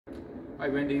Hi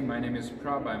Wendy, my name is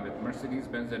Prab. I'm with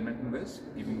Mercedes-Benz Edmonton West,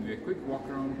 giving you a quick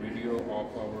walk-around video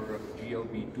of our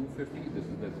GLB250. This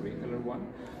is the gray color one.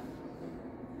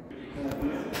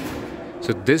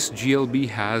 So this GLB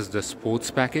has the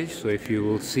sports package. So if you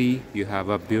will see, you have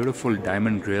a beautiful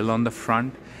diamond grille on the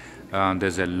front.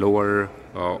 There's a lower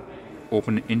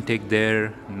open intake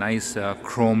there, nice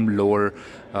chrome lower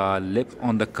lip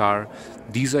on the car.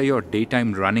 These are your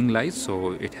daytime running lights,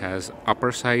 so it has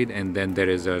upper side and then there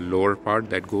is a lower part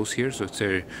that goes here, so it's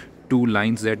a two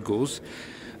lines that goes.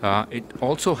 It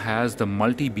also has the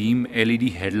multi-beam LED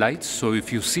headlights. So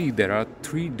if you see, there are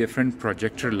three different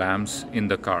projector lamps in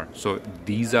the car. So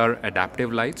these are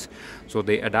adaptive lights, so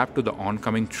they adapt to the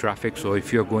oncoming traffic. So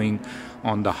if you're going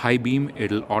on the high beam,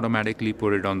 it'll automatically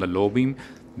put it on the low beam.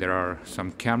 There are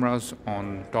some cameras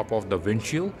on top of the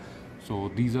windshield.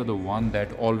 So these are the one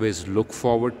that always look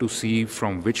forward to see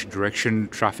from which direction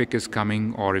traffic is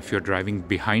coming, or if you're driving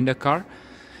behind a car.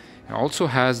 It also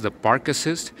has the park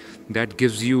assist that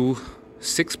gives you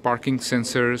 6 parking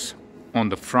sensors on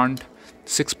the front,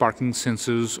 6 parking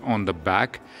sensors on the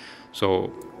back.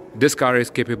 So this car is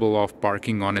capable of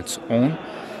parking on its own.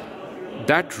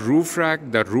 That roof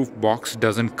rack, that roof box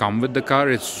doesn't come with the car.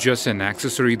 It's just an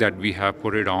accessory that we have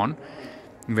put it on.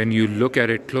 When you look at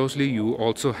it closely, you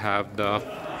also have the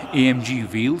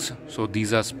AMG wheels. So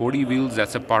these are sporty wheels.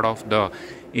 That's a part of the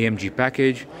AMG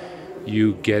package.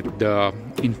 You get the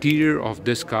interior of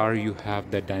this car. You have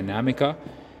the Dynamica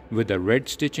with the red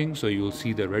stitching. So you'll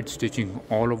see the red stitching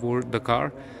all over the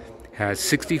car. Has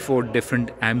 64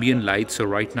 different ambient lights. So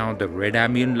right now the red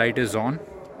ambient light is on.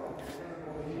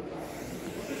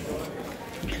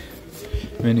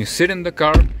 When you sit in the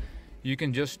car, you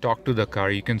can just talk to the car.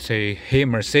 You can say, "Hey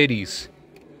Mercedes,"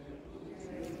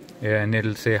 and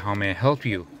it'll say, "How may I help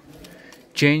you?"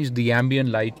 Change the ambient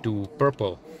light to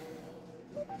purple.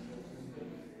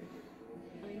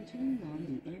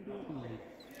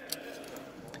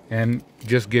 And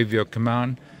just give your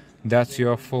command. That's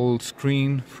your full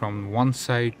screen from one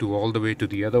side to all the way to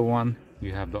the other one.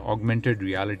 You have the augmented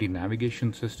reality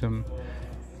navigation system.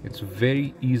 It's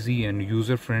very easy and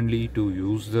user-friendly to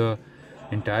use the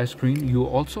entire screen. You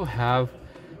also have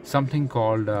something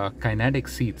called kinetic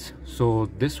seats. So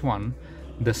this one,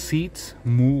 the seats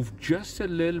move just a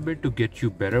little bit to get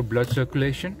you better blood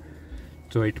circulation.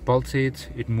 So it pulsates,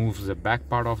 it moves the back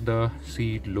part of the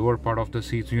seat, lower part of the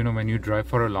seats. You know, when you drive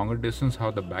for a longer distance,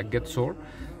 how the back gets sore.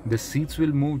 The seats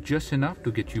will move just enough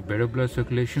to get you better blood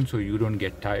circulation so you don't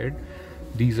get tired.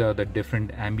 These are the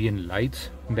different ambient lights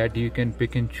that you can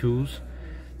pick and choose.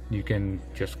 You can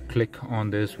just click on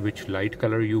this, which light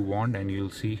color you want, and you'll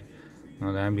see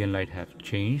now the ambient light have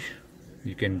changed.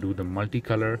 You can do the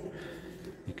multicolor.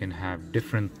 You can have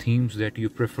different themes that you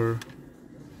prefer.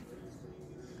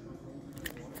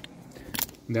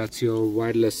 That's your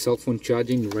wireless cell phone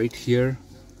charging right here.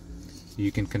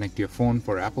 You can connect your phone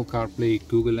for Apple CarPlay,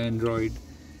 Google Android.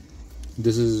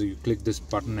 This is, you click this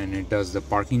button and it does the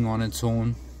parking on its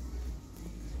own.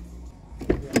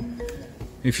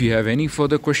 If you have any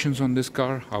further questions on this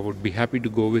car, I would be happy to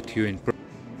go with you in person.